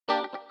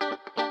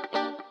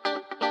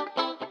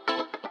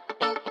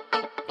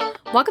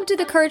Welcome to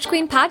the Courage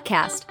Queen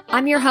podcast.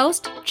 I'm your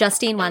host,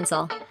 Justine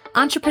Wenzel,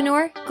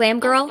 entrepreneur, glam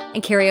girl,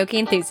 and karaoke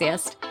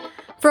enthusiast.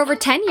 For over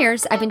 10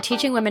 years, I've been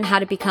teaching women how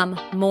to become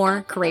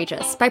more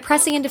courageous by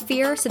pressing into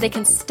fear so they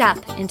can step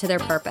into their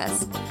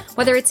purpose.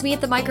 Whether it's me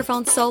at the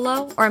microphone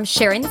solo or I'm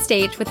sharing the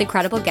stage with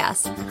incredible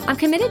guests, I'm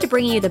committed to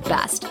bringing you the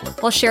best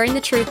while sharing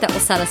the truth that will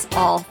set us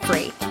all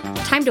free.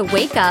 Time to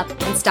wake up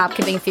and stop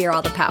giving fear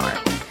all the power.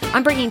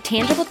 I'm bringing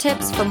tangible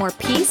tips for more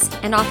peace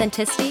and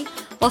authenticity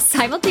while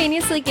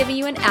simultaneously giving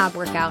you an ab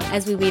workout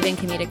as we weave in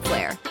comedic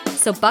flair.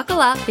 So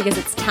buckle up because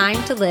it's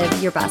time to live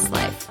your best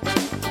life.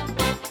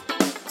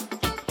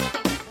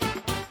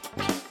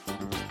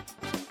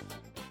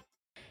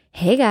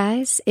 Hey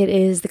guys, it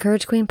is the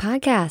Courage Queen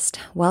podcast.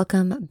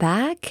 Welcome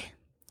back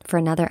for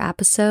another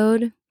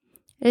episode.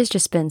 It has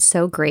just been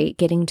so great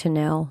getting to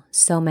know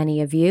so many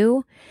of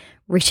you,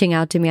 reaching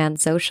out to me on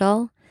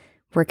social.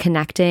 We're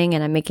connecting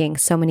and I'm making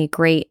so many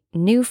great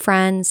new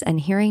friends and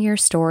hearing your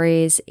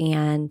stories,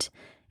 and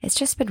it's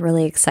just been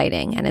really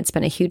exciting and it's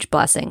been a huge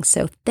blessing.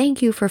 So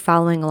thank you for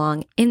following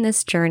along in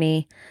this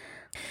journey.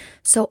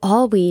 So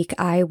all week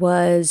I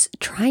was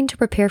trying to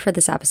prepare for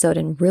this episode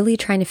and really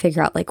trying to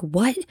figure out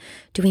what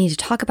do we need to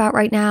talk about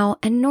right now?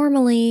 And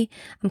normally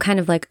I'm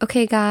kind of like,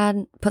 okay,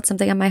 God, put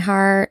something on my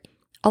heart.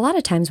 A lot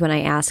of times when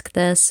I ask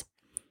this,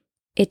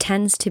 it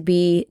tends to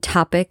be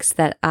topics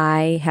that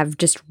I have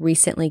just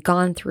recently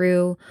gone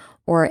through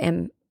or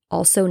am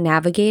also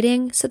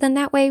navigating. So then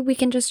that way we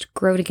can just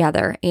grow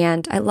together.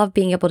 And I love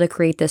being able to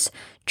create this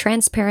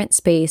transparent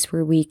space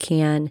where we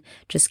can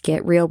just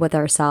get real with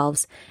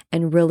ourselves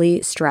and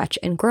really stretch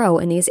and grow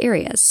in these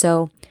areas.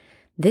 So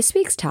this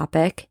week's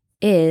topic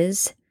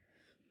is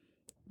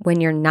when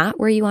you're not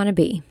where you want to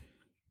be.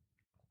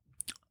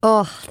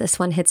 Oh, this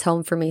one hits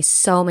home for me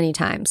so many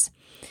times.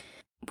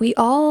 We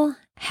all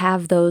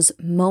have those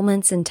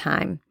moments in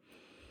time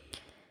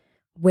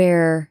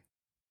where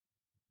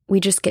we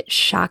just get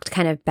shocked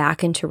kind of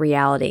back into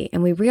reality.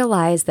 And we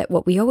realize that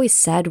what we always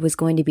said was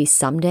going to be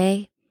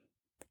someday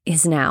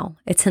is now.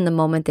 It's in the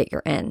moment that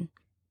you're in.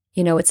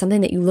 You know, it's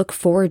something that you look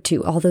forward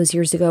to all those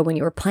years ago when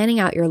you were planning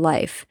out your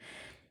life.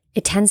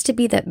 It tends to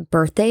be that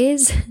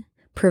birthdays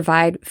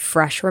provide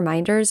fresh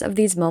reminders of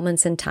these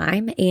moments in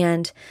time.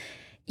 And,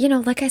 you know,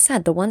 like I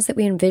said, the ones that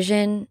we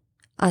envision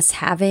us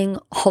having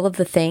all of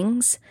the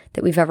things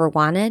that we've ever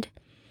wanted,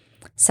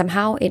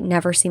 somehow it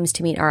never seems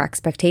to meet our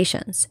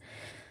expectations.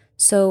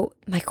 So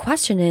my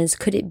question is,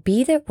 could it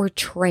be that we're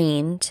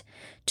trained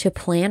to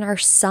plan our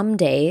some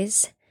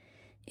days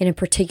in a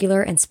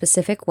particular and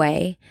specific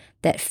way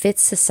that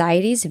fits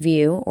society's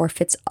view or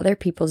fits other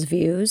people's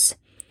views?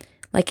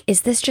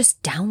 Is this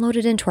just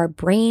downloaded into our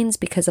brains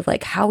because of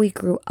how we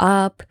grew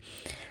up?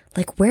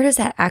 Where does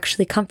that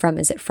actually come from?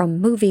 Is it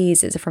from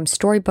movies? Is it from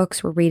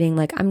storybooks we're reading?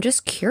 I'm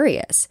just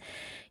curious.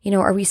 You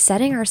know, are we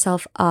setting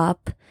ourselves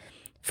up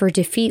for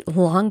defeat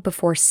long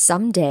before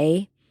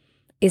someday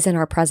is in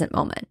our present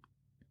moment?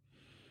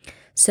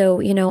 So,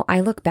 you know, I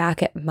look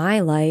back at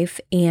my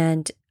life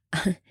and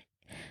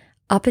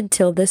up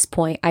until this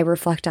point, I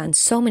reflect on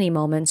so many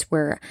moments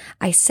where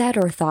I said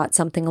or thought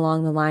something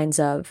along the lines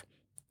of,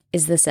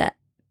 is this it?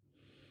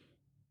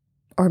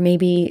 Or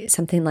maybe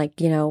something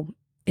like, you know,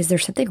 is there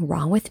something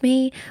wrong with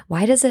me?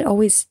 Why does it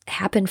always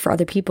happen for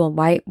other people?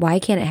 Why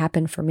can't it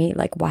happen for me?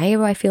 Why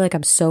do I feel like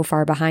I'm so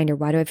far behind? Or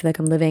why do I feel like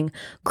I'm living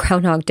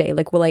Groundhog Day?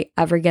 Will I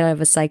ever get out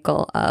of a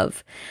cycle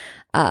of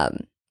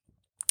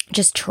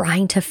just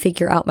trying to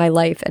figure out my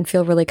life and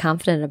feel really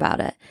confident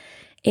about it?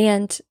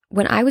 And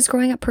when I was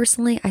growing up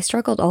personally, I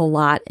struggled a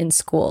lot in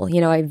school.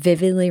 You know, I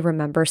vividly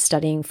remember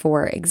studying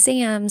for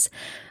exams,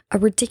 a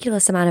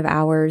ridiculous amount of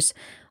hours,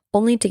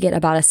 only to get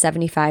about a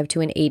 75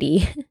 to an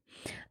 80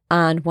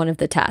 on one of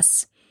the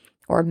tests,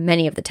 or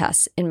many of the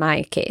tests in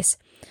my case.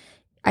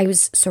 I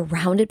was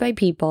surrounded by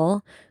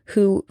people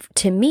who,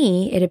 to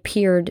me, it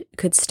appeared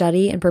could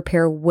study and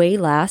prepare way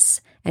less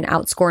and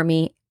outscore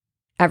me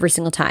every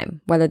single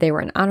time, whether they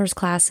were in honors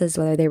classes,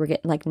 whether they were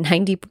getting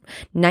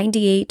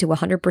 98 to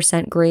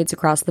 100% grades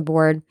across the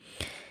board.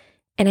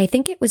 And I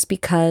think it was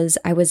because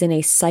I was in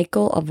a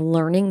cycle of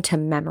learning to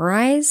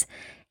memorize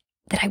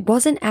that I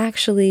wasn't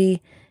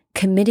actually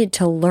committed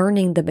to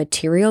learning the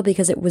material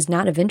because it was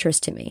not of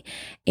interest to me.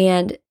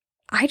 And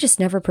I just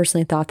never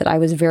personally thought that I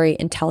was very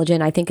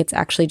intelligent. I think it's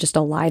actually just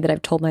a lie that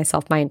I've told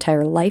myself my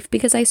entire life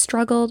because I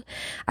struggled.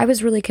 I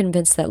was really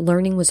convinced that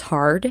learning was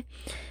hard,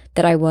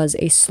 that I was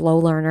a slow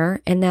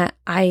learner, and that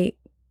I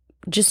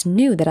just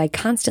knew that I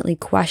constantly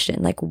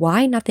questioned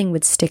why nothing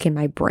would stick in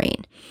my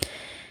brain.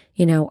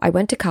 You know, I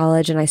went to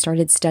college and I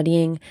started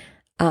studying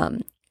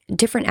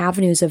different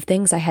avenues of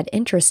things I had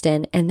interest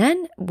in. And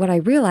then what I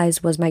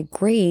realized was my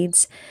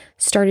grades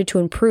started to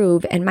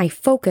improve and my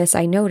focus,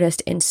 I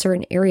noticed in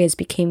certain areas,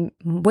 became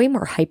way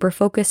more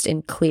hyper-focused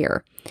and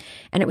clear.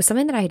 And it was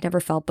something that I had never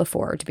felt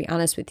before, to be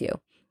honest with you.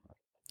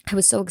 I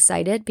was so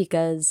excited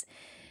because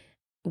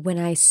when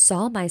I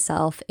saw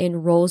myself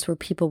in roles where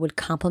people would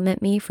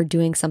compliment me for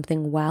doing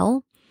something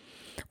well,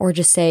 or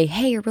just say,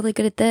 hey, you're really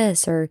good at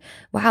this, or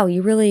wow,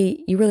 you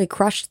really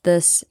crushed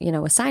this,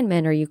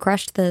 assignment, or you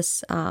crushed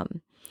this,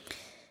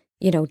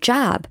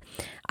 job,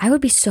 I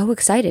would be so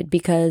excited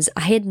because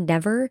I had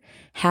never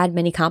had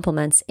many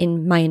compliments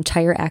in my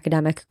entire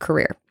academic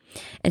career.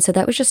 And so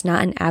that was just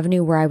not an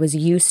avenue where I was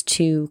used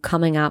to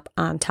coming up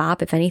on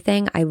top. If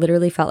anything, I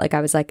literally felt like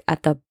I was like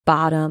at the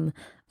bottom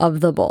of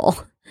the bowl.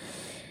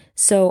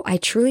 So I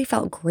truly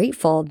felt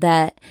grateful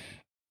that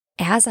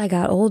as I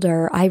got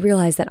older, I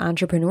realized that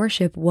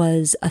entrepreneurship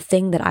was a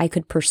thing that I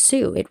could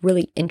pursue. It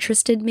really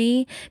interested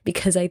me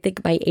because I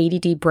think my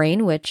ADD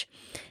brain, which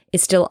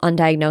is still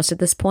undiagnosed at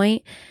this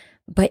point,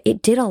 but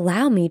it did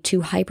allow me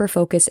to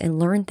hyper-focus and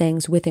learn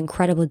things with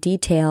incredible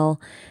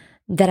detail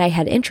that I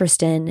had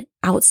interest in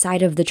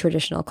outside of the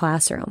traditional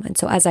classroom. And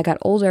so as I got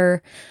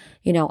older,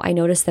 I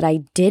noticed that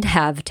I did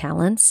have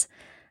talents.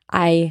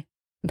 I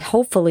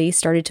hopefully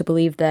started to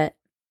believe that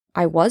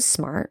I was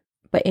smart,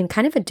 but in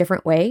kind of a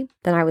different way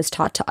than I was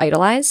taught to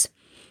idolize.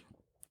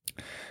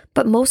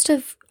 But most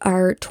of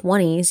our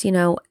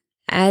 20s,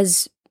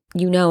 as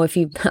if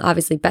you've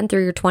obviously been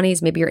through your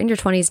 20s, maybe you're in your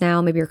 20s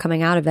now, maybe you're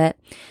coming out of it,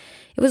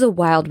 it was a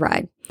wild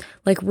ride,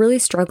 like really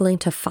struggling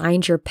to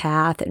find your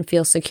path and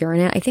feel secure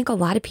in it. I think a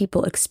lot of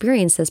people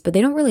experience this, but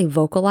they don't really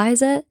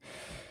vocalize it.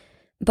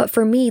 But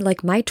for me,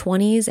 like my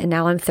 20s, and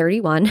now I'm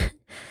 31,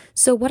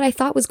 so what I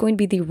thought was going to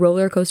be the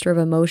roller coaster of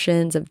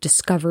emotions, of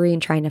discovery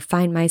and trying to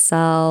find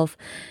myself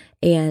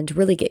and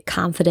really get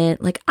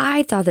confident, like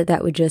I thought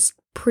that would just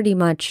pretty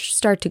much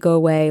start to go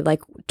away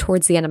like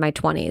towards the end of my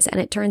 20s. And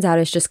it turns out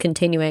it's just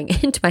continuing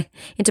into my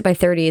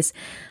 30s.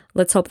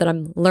 Let's hope that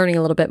I'm learning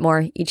a little bit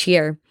more each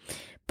year.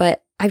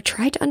 But I've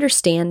tried to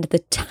understand the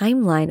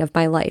timeline of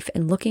my life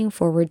and looking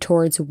forward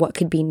towards what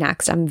could be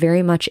next. I'm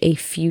very much a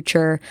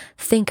future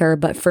thinker,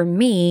 but for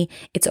me,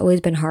 it's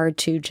always been hard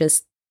to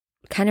just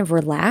kind of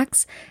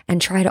relax and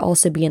try to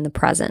also be in the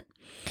present.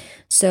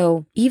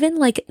 So even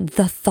like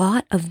the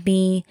thought of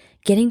me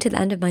getting to the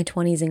end of my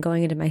 20s and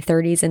going into my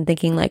 30s and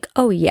thinking like,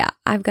 oh yeah,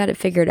 I've got it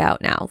figured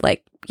out now.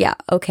 Like, yeah,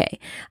 okay.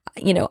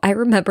 I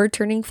remember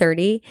turning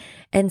 30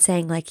 and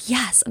saying like,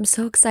 yes, I'm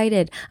so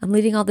excited. I'm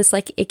leaving all this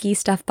like icky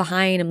stuff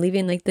behind. I'm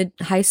leaving like the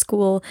high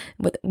school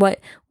with what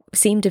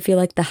seemed to feel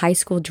like the high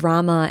school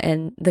drama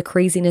and the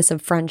craziness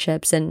of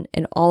friendships and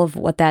all of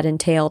what that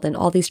entailed and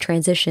all these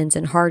transitions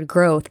and hard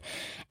growth.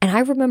 And I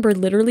remember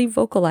literally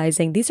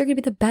vocalizing, these are going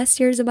to be the best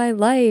years of my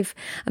life.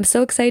 I'm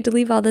so excited to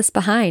leave all this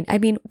behind. I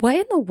mean, what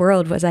in the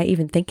world was I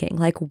even thinking?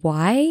 Like,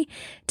 why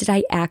did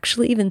I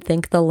actually even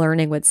think the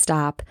learning would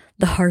stop?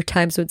 The hard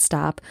times would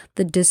stop,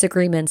 the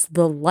disagreements,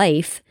 the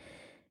life.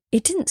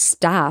 It didn't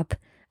stop.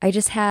 I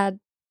just had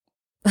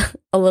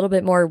a little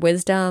bit more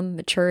wisdom,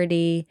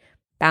 maturity,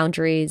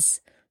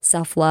 boundaries,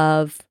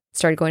 self-love,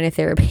 started going to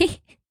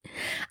therapy.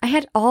 I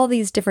had all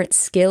these different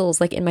skills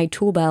like in my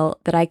tool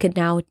belt that I could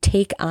now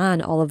take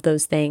on all of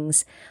those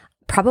things,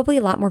 probably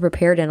a lot more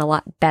prepared and a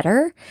lot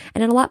better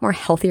and in a lot more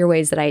healthier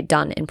ways that I had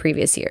done in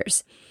previous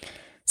years.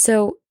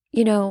 So,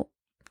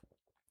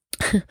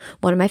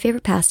 one of my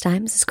favorite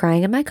pastimes is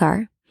crying in my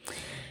car.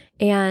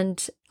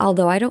 And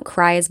although I don't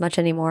cry as much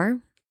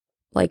anymore,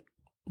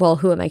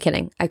 who am I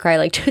kidding? I cry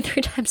like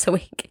 2-3 times a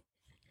week.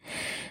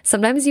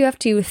 Sometimes you have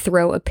to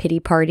throw a pity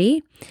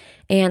party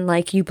and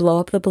like you blow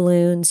up the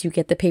balloons, you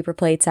get the paper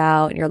plates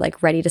out and you're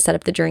like ready to set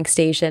up the drink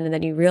station. And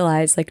then you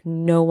realize like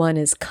no one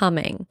is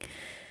coming.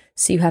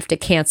 So you have to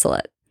cancel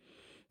it.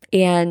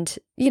 And,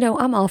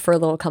 I'm all for a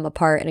little come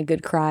apart and a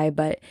good cry,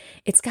 but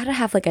it's got to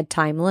have like a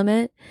time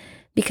limit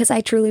because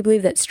I truly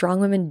believe that strong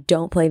women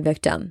don't play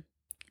victim.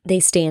 They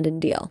stand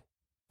and deal.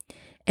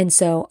 And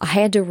so I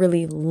had to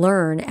really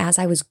learn as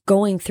I was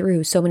going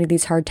through so many of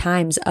these hard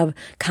times of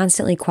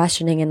constantly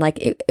questioning. And like,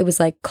 it was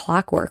like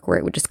clockwork where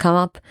it would just come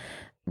up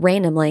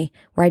randomly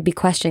where I'd be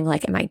questioning,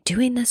 like, am I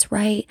doing this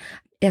right?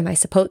 Am I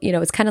supposed,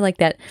 it's kind of like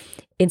that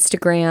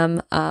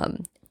Instagram,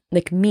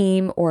 like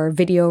meme or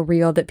video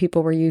reel that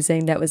people were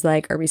using that was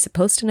like, are we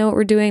supposed to know what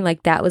we're doing?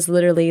 Like that was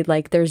literally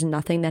like, there's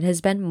nothing that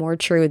has been more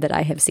true that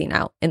I have seen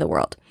out in the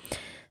world.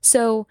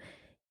 So,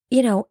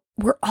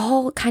 we're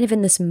all kind of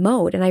in this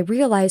mode. And I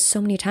realized so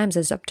many times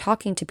as I'm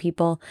talking to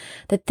people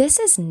that this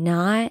is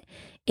not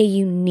a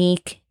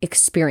unique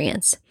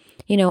experience.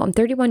 I'm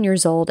 31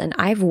 years old and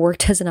I've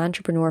worked as an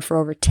entrepreneur for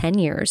over 10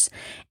 years.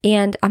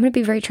 And I'm going to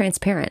be very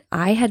transparent.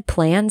 I had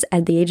plans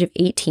at the age of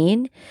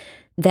 18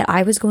 that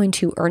I was going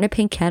to earn a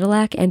pink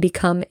Cadillac and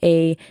become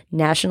a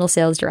national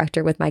sales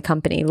director with my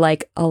company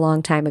like a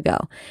long time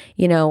ago.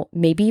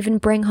 Maybe even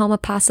bring home a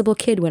possible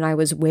kid when I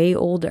was way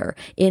older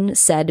in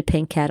said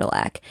pink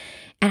Cadillac.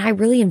 And I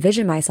really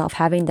envisioned myself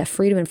having the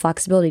freedom and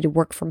flexibility to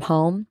work from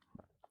home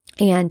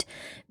and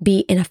be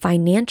in a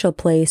financial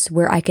place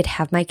where I could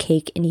have my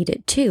cake and eat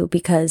it too,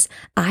 because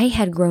I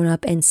had grown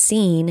up and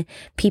seen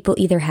people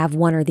either have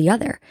one or the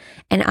other.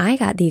 And I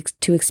got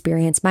to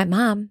experience my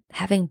mom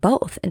having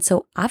both. And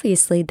so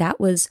obviously that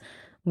was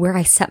where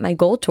I set my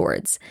goal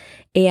towards.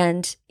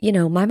 And,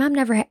 my mom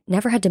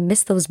never had to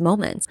miss those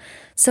moments.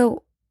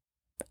 So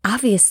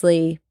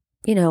obviously,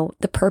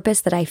 the purpose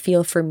that I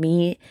feel for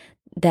me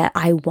that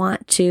I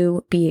want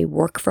to be a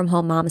work from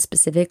home mom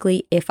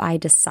specifically, if I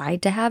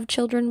decide to have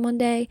children one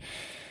day,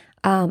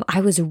 I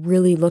was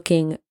really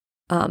looking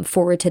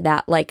forward to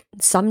that, like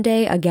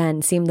someday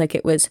again, seemed like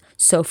it was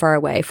so far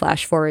away.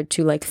 Flash forward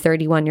to like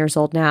 31 years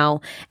old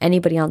now.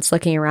 Anybody else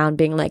looking around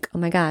being like, oh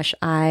my gosh,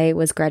 I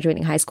was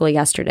graduating high school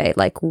yesterday.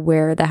 Like,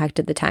 where the heck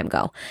did the time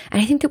go?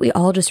 And I think that we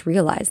all just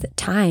realize that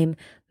time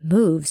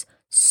moves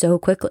so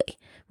quickly,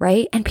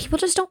 right? And people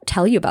just don't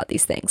tell you about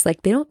these things.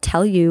 Like, they don't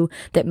tell you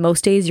that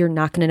most days you're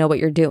not going to know what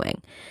you're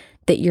doing,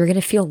 that you're going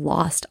to feel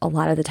lost a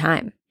lot of the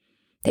time,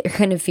 that you're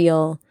going to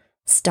feel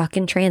stuck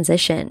in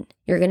transition.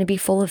 You're going to be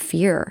full of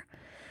fear.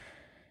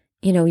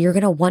 You're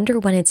going to wonder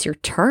when it's your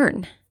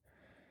turn.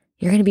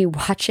 You're going to be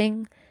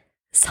watching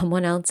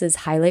someone else's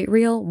highlight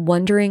reel,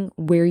 wondering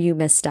where you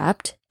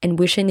misstepped and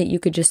wishing that you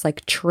could just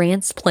like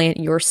transplant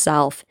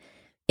yourself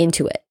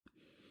into it.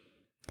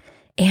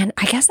 And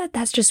I guess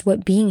that's just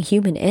what being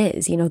human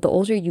is. The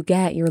older you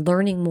get, you're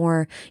learning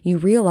more. You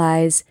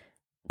realize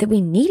that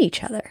we need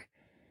each other.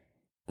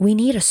 We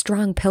need a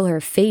strong pillar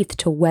of faith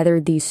to weather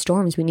these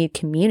storms. We need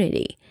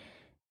community.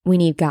 We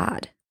need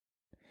God.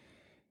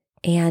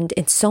 And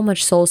in so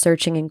much soul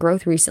searching and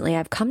growth recently,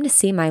 I've come to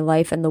see my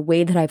life and the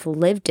way that I've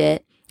lived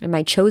it and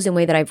my chosen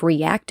way that I've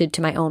reacted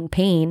to my own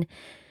pain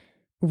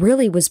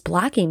really was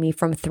blocking me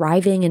from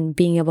thriving and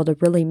being able to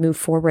really move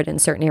forward in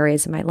certain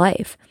areas of my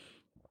life.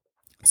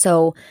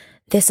 So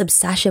this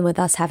obsession with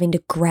us having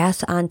to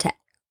grasp onto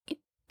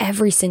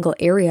every single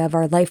area of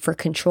our life for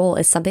control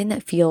is something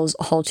that feels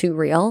all too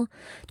real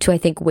to, I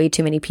think, way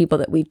too many people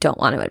that we don't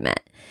want to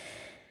admit.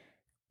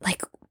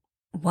 Like,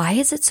 why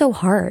is it so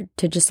hard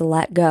to just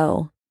let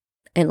go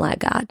and let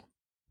God?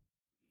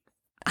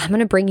 I'm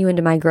going to bring you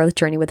into my growth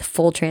journey with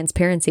full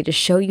transparency to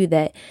show you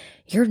that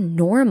you're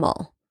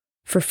normal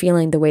for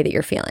feeling the way that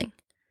you're feeling.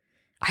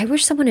 I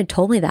wish someone had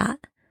told me that.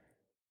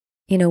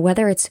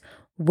 Whether it's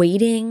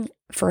waiting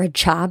for a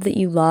job that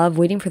you love,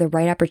 waiting for the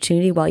right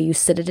opportunity while you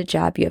sit at a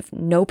job you have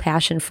no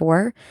passion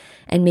for,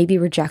 and maybe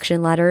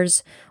rejection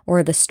letters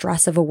or the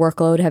stress of a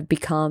workload have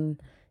become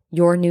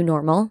your new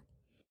normal.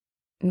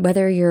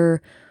 Whether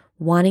you're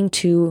wanting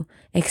to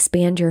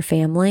expand your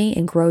family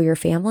and grow your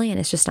family and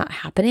it's just not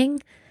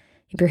happening.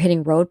 If you're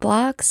hitting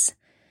roadblocks,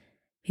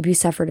 maybe you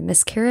suffered a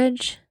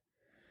miscarriage.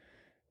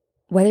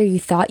 Whether you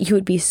thought you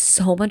would be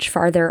so much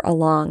farther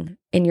along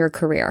in your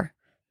career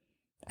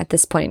at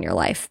this point in your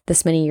life,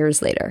 this many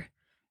years later.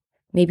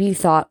 Maybe you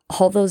thought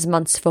all those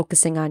months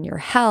focusing on your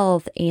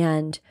health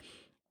and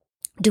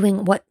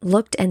doing what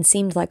looked and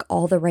seemed like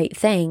all the right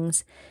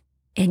things,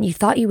 and you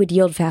thought you would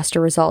yield faster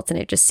results, and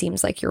it just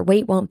seems like your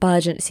weight won't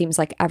budge, and it seems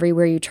like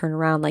everywhere you turn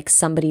around, like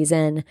somebody's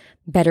in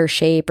better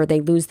shape or they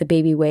lose the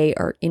baby weight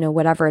or,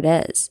 whatever it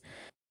is.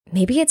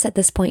 Maybe it's at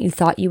this point you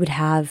thought you would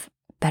have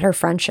better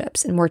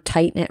friendships and more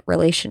tight-knit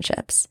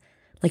relationships,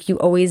 like you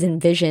always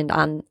envisioned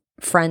on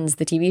Friends,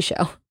 the TV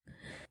show.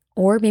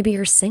 Or maybe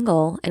you're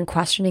single and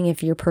questioning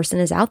if your person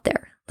is out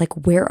there.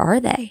 Like, where are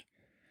they?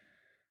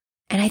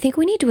 And I think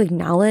we need to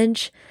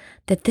acknowledge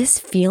that this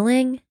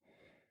feeling,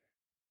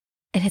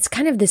 and it's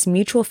kind of this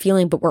mutual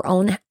feeling, but we're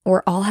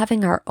all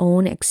having our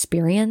own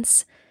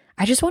experience.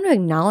 I just want to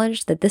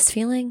acknowledge that this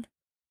feeling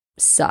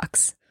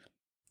sucks.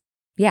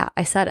 Yeah,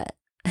 I said it.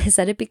 I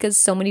said it because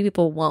so many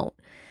people won't.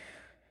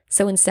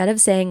 So instead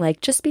of saying like,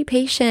 just be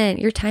patient,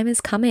 your time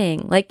is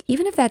coming. Like,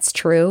 even if that's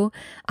true,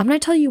 I'm going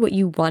to tell you what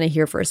you want to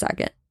hear for a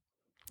second.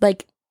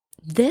 Like,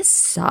 this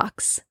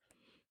sucks.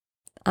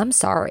 I'm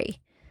sorry.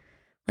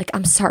 Like,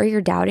 I'm sorry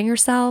you're doubting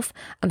yourself.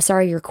 I'm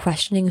sorry you're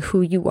questioning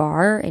who you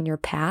are and your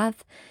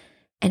path.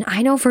 And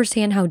I know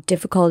firsthand how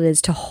difficult it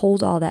is to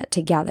hold all that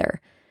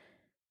together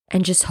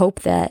and just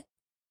hope that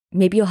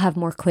maybe you'll have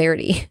more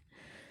clarity.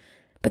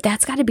 But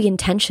that's got to be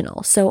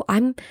intentional. So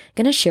I'm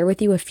going to share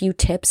with you a few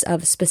tips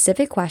of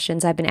specific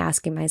questions I've been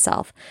asking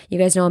myself. You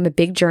guys know I'm a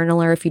big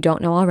journaler if you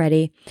don't know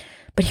already.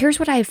 But here's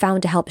what I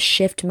found to help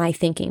shift my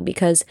thinking,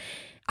 because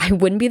I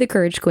wouldn't be the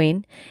Courage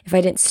Queen if I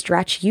didn't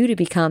stretch you to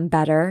become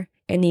better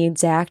in the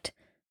exact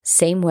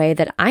same way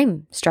that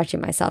I'm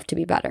stretching myself to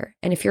be better.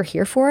 And if you're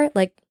here for it,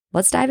 like,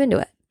 let's dive into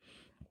it.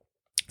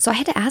 So I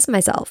had to ask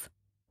myself,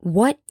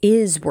 what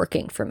is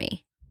working for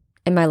me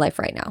in my life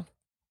right now?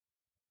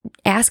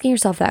 Asking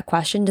yourself that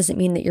question doesn't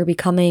mean that you're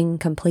becoming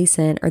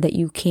complacent or that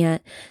you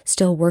can't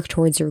still work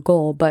towards your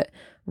goal, but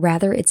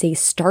rather it's a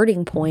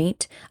starting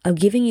point of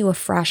giving you a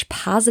fresh,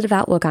 positive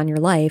outlook on your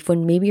life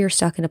when maybe you're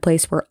stuck in a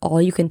place where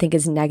all you can think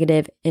is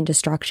negative and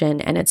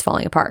destruction and it's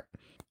falling apart.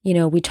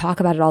 We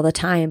talk about it all the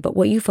time, but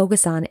what you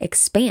focus on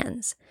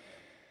expands.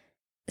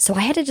 So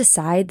I had to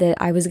decide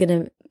that I was going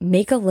to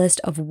make a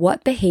list of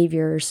what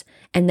behaviors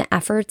and the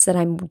efforts that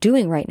I'm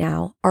doing right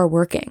now are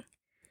working.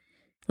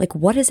 Like,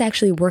 what is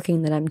actually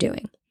working that I'm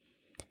doing?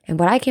 And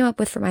what I came up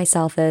with for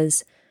myself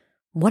is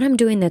what I'm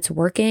doing that's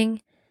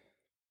working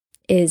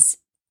is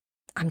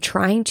I'm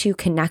trying to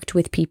connect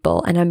with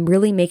people, and I'm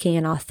really making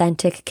an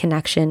authentic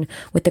connection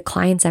with the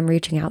clients I'm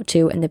reaching out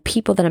to and the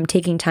people that I'm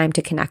taking time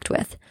to connect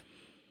with.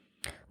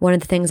 One of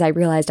the things I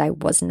realized I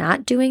was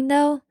not doing,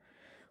 though,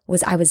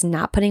 was I was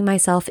not putting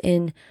myself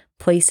in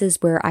places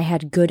where I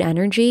had good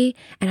energy,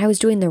 and I was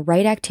doing the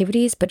right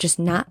activities, but just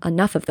not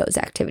enough of those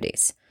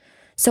activities.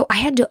 So I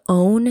had to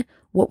own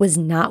what was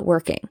not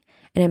working.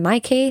 And in my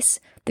case,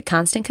 the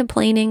constant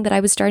complaining that I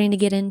was starting to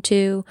get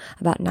into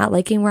about not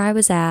liking where I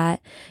was at,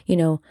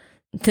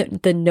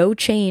 the no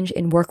change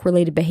in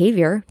work-related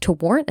behavior to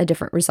warrant a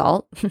different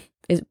result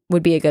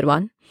would be a good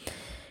one.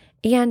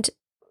 And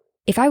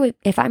if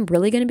I'm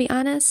really going to be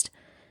honest,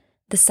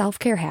 the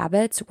self-care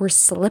habits were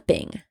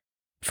slipping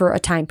for a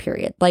time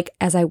period. Like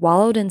as I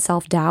wallowed in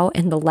self-doubt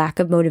and the lack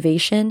of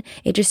motivation,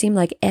 it just seemed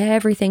like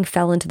everything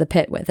fell into the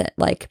pit with it.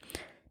 Like,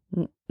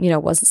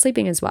 wasn't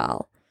sleeping as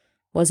well,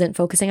 wasn't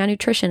focusing on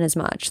nutrition as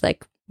much,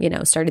 like,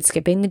 started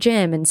skipping the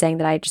gym and saying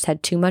that I just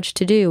had too much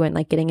to do and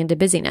like getting into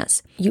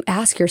busyness. You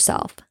ask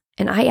yourself,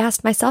 and I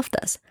asked myself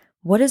this,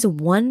 what is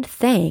one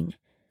thing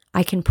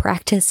I can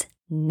practice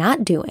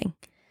not doing?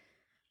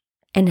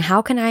 And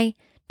how can I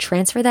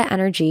transfer that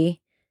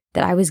energy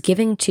that I was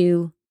giving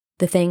to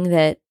the thing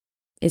that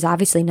is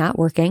obviously not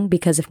working?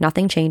 Because if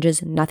nothing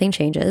changes, nothing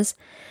changes.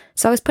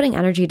 So I was putting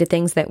energy to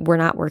things that were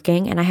not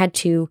working, and I had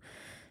to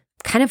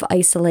kind of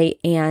isolate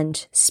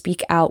and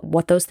speak out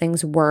what those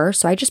things were.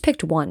 So I just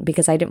picked one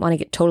because I didn't want to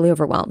get totally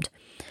overwhelmed.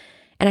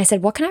 And I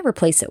said, what can I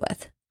replace it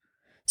with?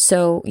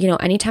 So,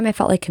 anytime I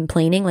felt like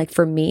complaining, like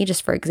for me,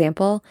 just for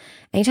example,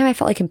 anytime I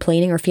felt like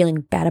complaining or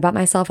feeling bad about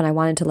myself and I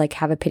wanted to like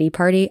have a pity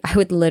party, I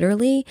would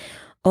literally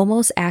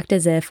almost act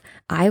as if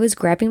I was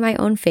grabbing my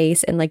own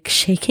face and like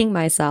shaking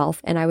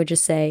myself. And I would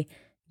just say,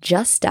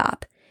 just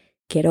stop,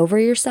 get over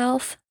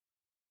yourself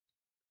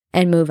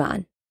and move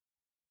on.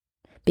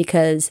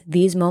 Because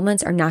these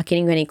moments are not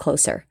getting you any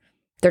closer.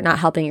 They're not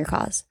helping your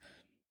cause.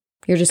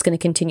 You're just going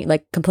to continue,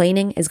 like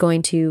complaining is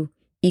going to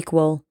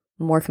equal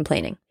more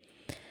complaining.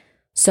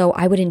 So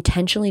I would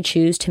intentionally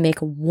choose to make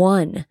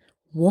one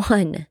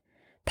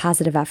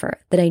positive effort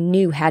that I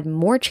knew had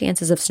more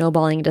chances of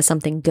snowballing into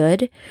something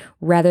good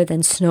rather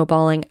than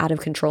snowballing out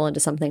of control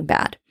into something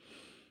bad.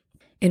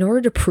 In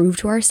order to prove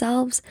to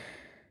ourselves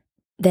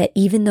that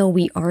even though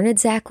we aren't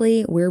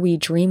exactly where we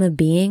dream of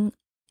being,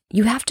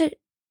 you have to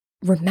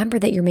remember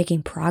that you're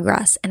making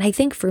progress. And I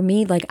think for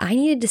me, like I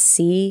needed to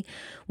see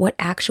what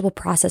actual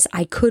process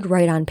I could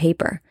write on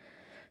paper.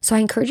 So I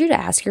encourage you to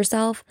ask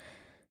yourself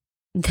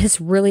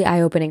this really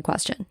eye-opening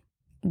question.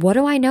 What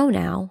do I know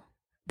now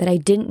that I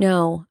didn't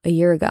know a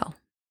year ago?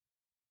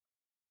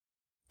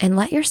 And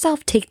let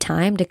yourself take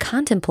time to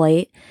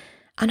contemplate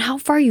on how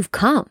far you've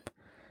come.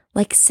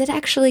 Like sit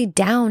actually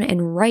down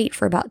and write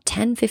for about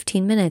 10,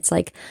 15 minutes.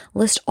 Like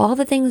list all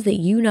the things that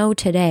you know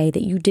today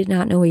that you did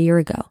not know a year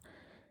ago.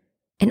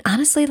 And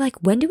honestly, like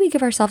when do we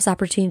give ourselves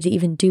opportunity to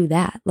even do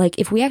that? Like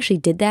if we actually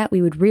did that,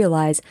 we would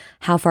realize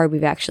how far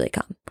we've actually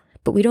come.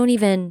 But we don't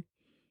even,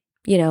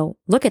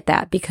 look at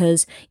that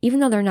because even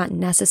though they're not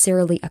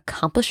necessarily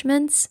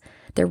accomplishments,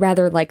 they're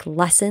rather like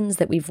lessons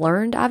that we've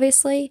learned,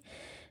 obviously.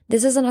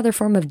 This is another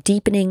form of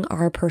deepening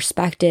our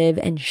perspective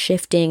and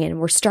shifting. And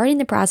we're starting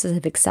the process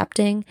of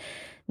accepting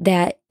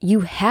that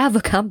you have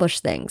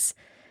accomplished things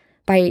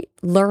by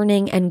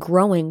learning and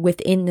growing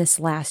within this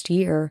last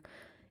year,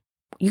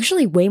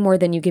 usually way more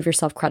than you give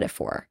yourself credit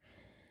for.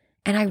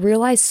 And I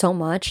realized so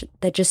much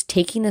that just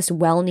taking this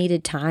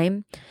well-needed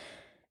time,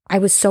 I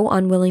was so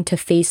unwilling to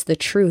face the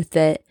truth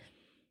that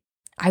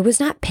I was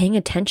not paying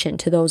attention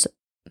to those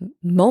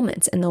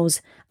moments and those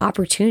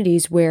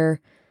opportunities where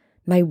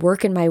my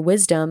work and my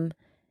wisdom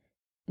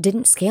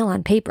didn't scale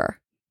on paper.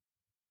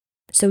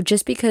 So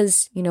just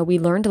because, we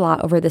learned a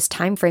lot over this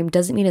time frame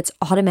doesn't mean it's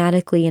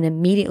automatically and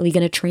immediately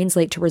going to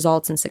translate to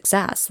results and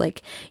success.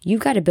 Like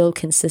you've got to build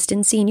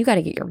consistency and you got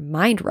to get your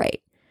mind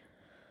right.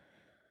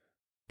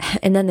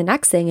 And then the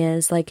next thing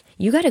is like,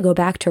 you got to go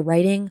back to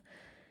writing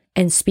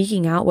and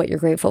speaking out what you're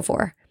grateful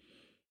for.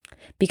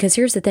 Because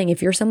here's the thing,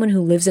 if you're someone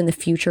who lives in the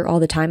future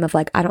all the time of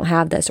like, I don't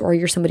have this, or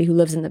you're somebody who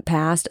lives in the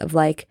past of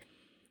like,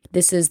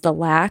 this is the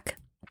lack,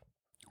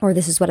 or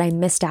this is what I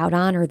missed out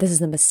on, or this is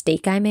the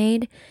mistake I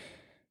made,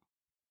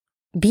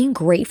 being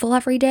grateful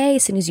every day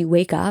as soon as you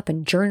wake up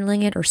and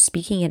journaling it or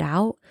speaking it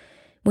out,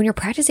 when you're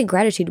practicing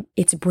gratitude,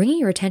 it's bringing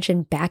your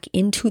attention back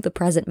into the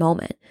present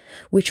moment,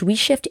 which we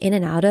shift in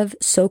and out of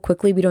so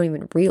quickly we don't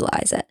even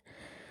realize it.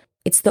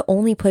 It's the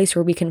only place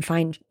where we can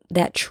find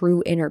that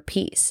true inner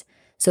peace.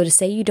 So to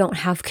say you don't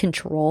have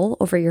control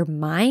over your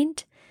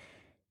mind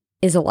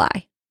is a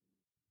lie.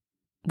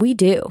 We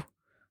do.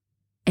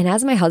 And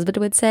as my husband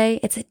would say,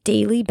 it's a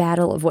daily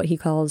battle of what he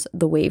calls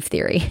the wave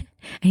theory.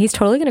 And he's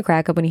totally going to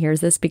crack up when he hears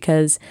this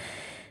because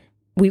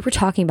we were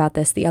talking about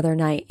this the other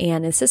night.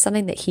 And this is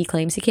something that he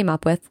claims he came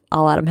up with.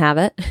 I'll let him have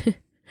it.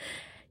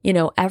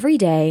 Every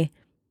day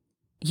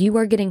you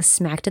are getting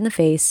smacked in the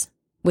face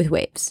with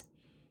waves.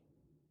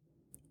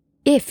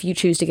 If you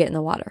choose to get in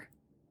the water.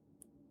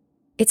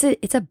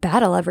 It's a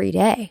battle every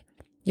day.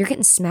 You're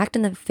getting smacked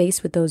in the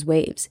face with those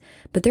waves.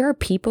 But there are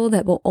people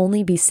that will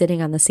only be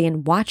sitting on the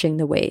sand watching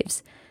the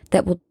waves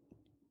that will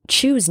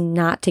choose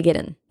not to get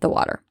in the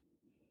water.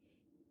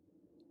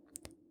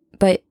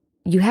 But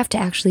you have to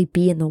actually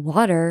be in the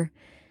water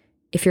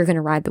if you're going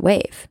to ride the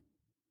wave.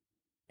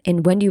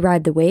 And when you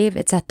ride the wave,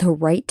 it's at the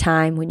right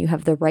time when you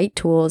have the right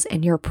tools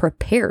and you're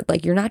prepared.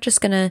 Like you're not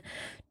just going to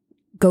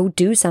go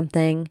do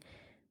something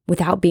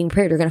without being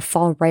prepared. You're going to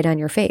fall right on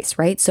your face,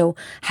 right? So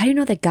how do you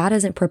know that God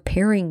isn't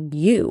preparing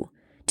you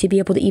to be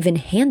able to even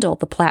handle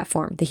the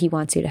platform that he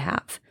wants you to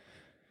have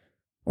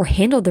or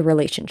handle the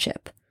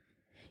relationship?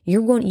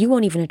 You won't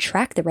even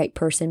attract the right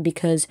person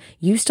because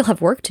you still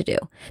have work to do.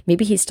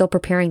 Maybe he's still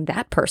preparing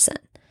that person.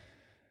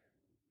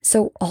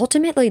 So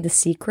ultimately, the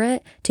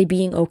secret to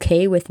being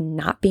okay with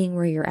not being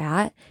where you're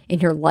at in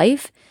your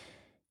life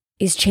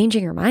is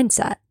changing your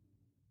mindset.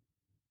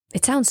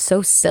 It sounds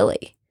so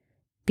silly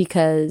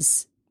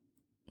because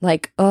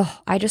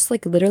I just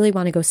literally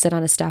want to go sit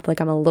on a step like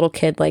I'm a little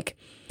kid,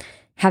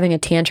 having a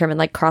tantrum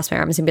and cross my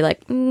arms and be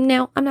like,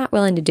 no, I'm not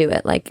willing to do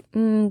it.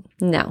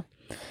 No.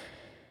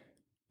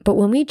 But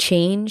when we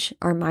change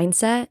our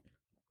mindset,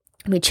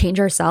 we change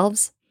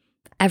ourselves,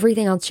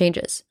 everything else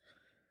changes.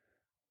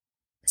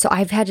 So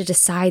I've had to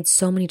decide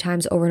so many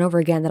times over and over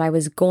again that I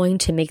was going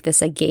to make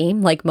this a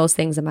game, like most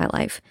things in my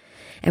life.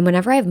 And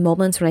whenever I have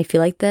moments when I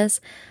feel like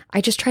this,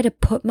 I just try to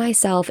put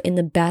myself in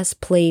the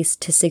best place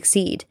to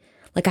succeed.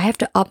 I have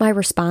to up my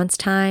response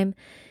time.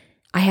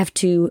 I have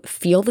to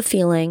feel the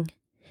feeling,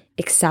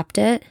 accept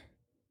it,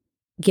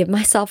 give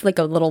myself a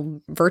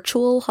little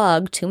virtual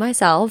hug to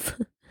myself.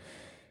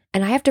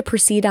 And I have to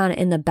proceed on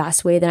in the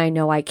best way that I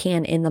know I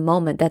can in the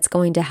moment that's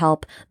going to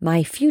help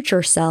my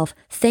future self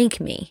thank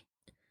me.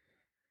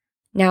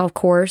 Now, of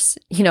course,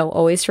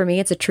 always for me,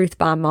 it's a truth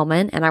bomb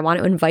moment, and I want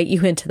to invite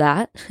you into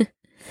that.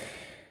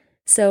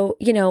 So,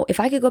 if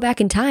I could go back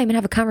in time and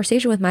have a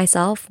conversation with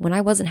myself when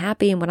I wasn't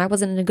happy and when I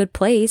wasn't in a good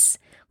place,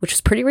 which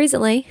was pretty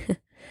recently,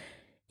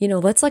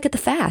 let's look at the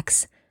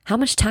facts. How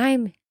much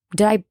time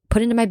did I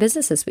put into my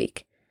business this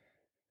week?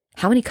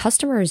 How many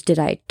customers did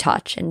I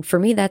touch? And for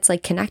me, that's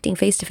connecting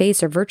face to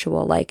face or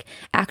virtual,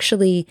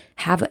 actually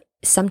have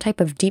some type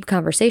of deep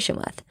conversation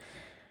with.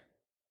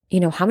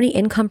 How many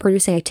income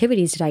producing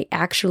activities did I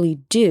actually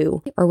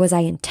do? Or was I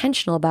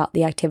intentional about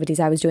the activities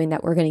I was doing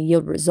that were going to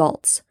yield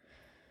results?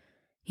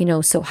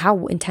 So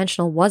how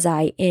intentional was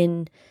I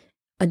in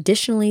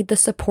additionally the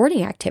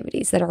supporting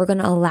activities that are going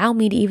to allow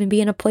me to even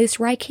be in a place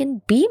where I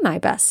can be my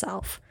best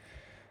self?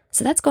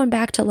 So that's going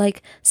back to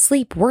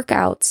sleep,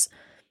 workouts,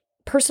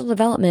 personal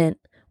development,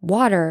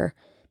 water,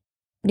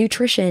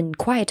 nutrition,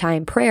 quiet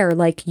time, prayer,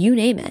 you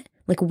name it.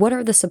 What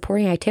are the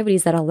supporting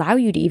activities that allow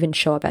you to even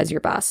show up as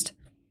your best?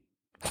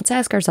 Let's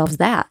ask ourselves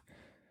that.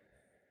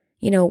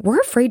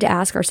 We're afraid to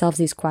ask ourselves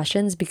these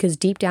questions because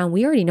deep down,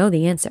 we already know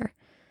the answer.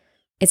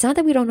 It's not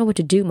that we don't know what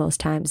to do most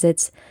times.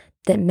 It's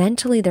that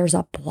mentally there's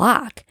a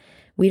block.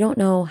 We don't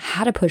know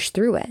how to push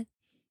through it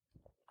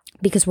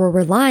because we're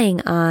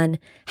relying on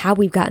how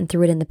we've gotten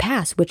through it in the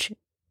past, which,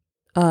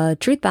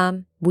 truth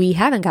bomb, we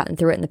haven't gotten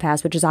through it in the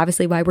past, which is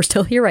obviously why we're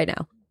still here right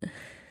now.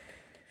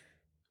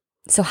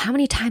 So how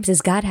many times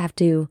does God have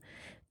to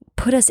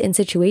put us in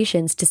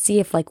situations to see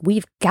if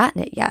we've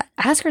gotten it yet?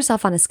 Ask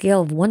yourself on a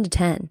scale of 1 to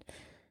 10.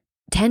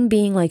 10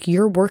 being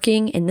you're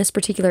working in this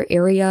particular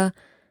area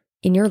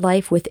in your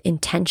life with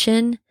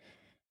intention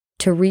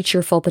to reach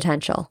your full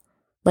potential.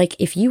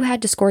 If you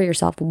had to score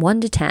yourself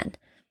 1 to 10,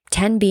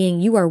 10 being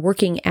you are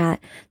working at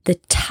the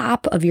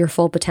top of your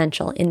full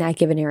potential in that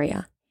given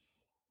area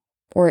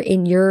or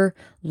in your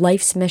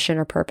life's mission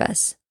or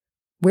purpose,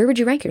 where would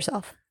you rank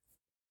yourself?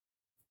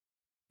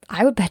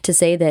 I would bet to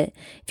say that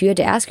if you had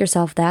to ask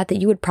yourself that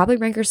you would probably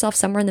rank yourself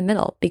somewhere in the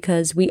middle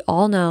because we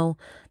all know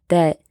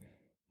that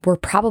we're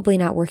probably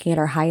not working at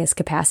our highest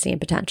capacity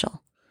and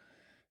potential.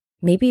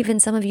 Maybe even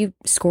some of you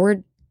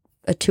scored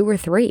a 2 or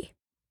 3.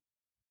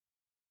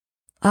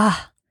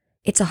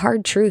 It's a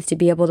hard truth to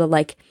be able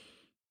to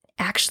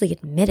actually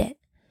admit it.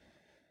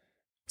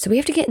 So we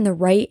have to get in the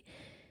right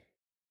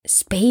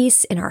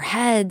space in our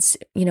heads,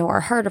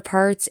 our heart of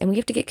hearts, and we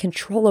have to get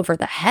control over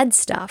the head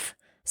stuff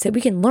so that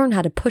we can learn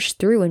how to push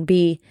through and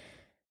be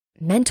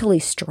mentally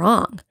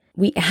strong.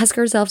 We ask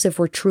ourselves if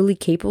we're truly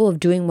capable of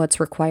doing what's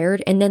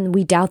required, and then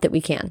we doubt that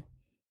we can.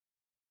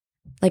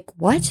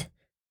 What?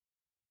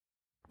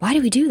 Why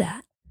do we do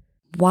that?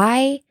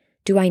 Why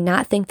do I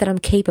not think that I'm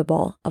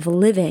capable of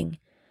living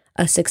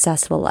a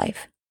successful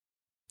life?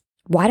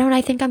 Why don't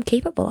I think I'm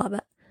capable of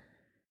it?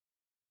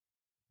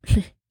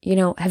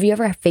 Have you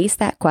ever faced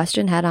that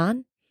question head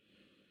on?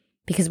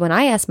 Because when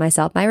I asked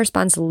myself, my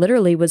response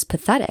literally was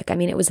pathetic.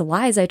 It was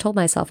lies I told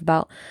myself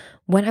about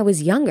when I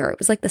was younger. It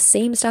was the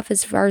same stuff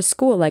as far as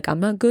school. I'm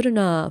not good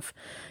enough,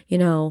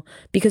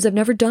 because I've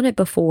never done it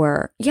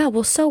before. Yeah,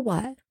 well, so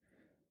what?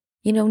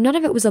 None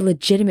of it was a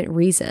legitimate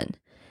reason.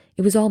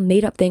 It was all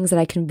made up things that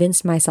I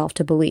convinced myself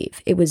to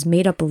believe. It was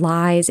made up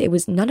lies.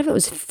 None of it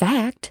was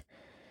fact.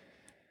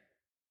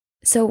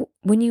 So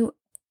when you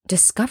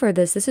discover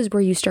this is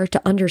where you start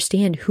to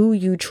understand who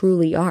you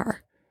truly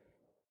are.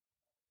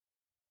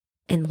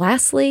 And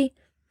lastly,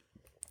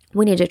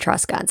 we need to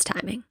trust God's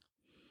timing.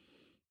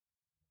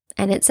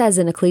 And it says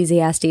in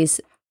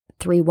Ecclesiastes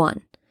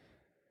 3:1,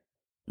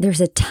 there's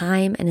a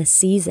time and a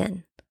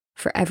season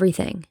for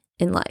everything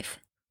in life.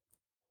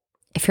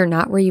 If you're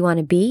not where you want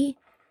to be,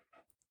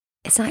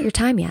 it's not your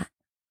time yet.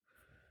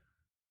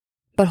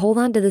 But hold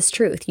on to this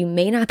truth. You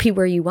may not be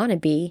where you want to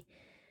be,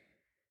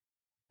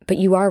 but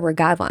you are where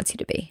God wants you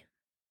to be.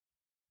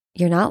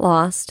 You're not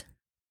lost,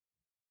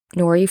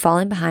 nor are you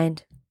falling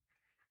behind.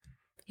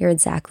 You're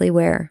exactly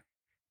where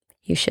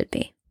you should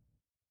be.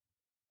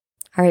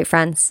 All right,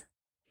 friends.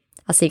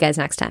 I'll see you guys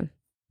next time.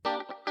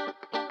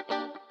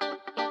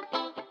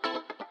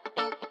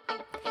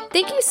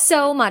 Thank you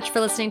so much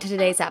for listening to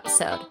today's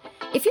episode.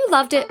 If you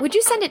loved it, would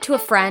you send it to a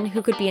friend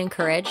who could be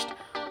encouraged?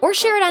 Or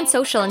share it on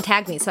social and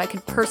tag me so I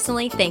could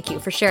personally thank you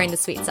for sharing the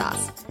sweet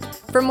sauce.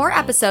 For more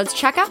episodes,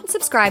 check out and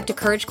subscribe to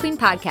Courage Queen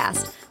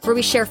Podcast, where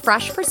we share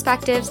fresh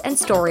perspectives and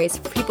stories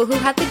for people who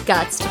have the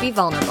guts to be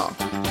vulnerable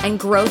and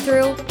grow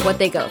through what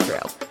they go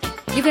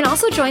through. You can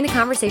also join the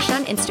conversation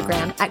on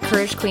Instagram at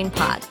Courage Queen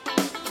Pod.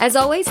 As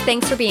always,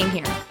 thanks for being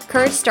here.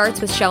 Courage starts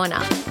with showing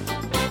up.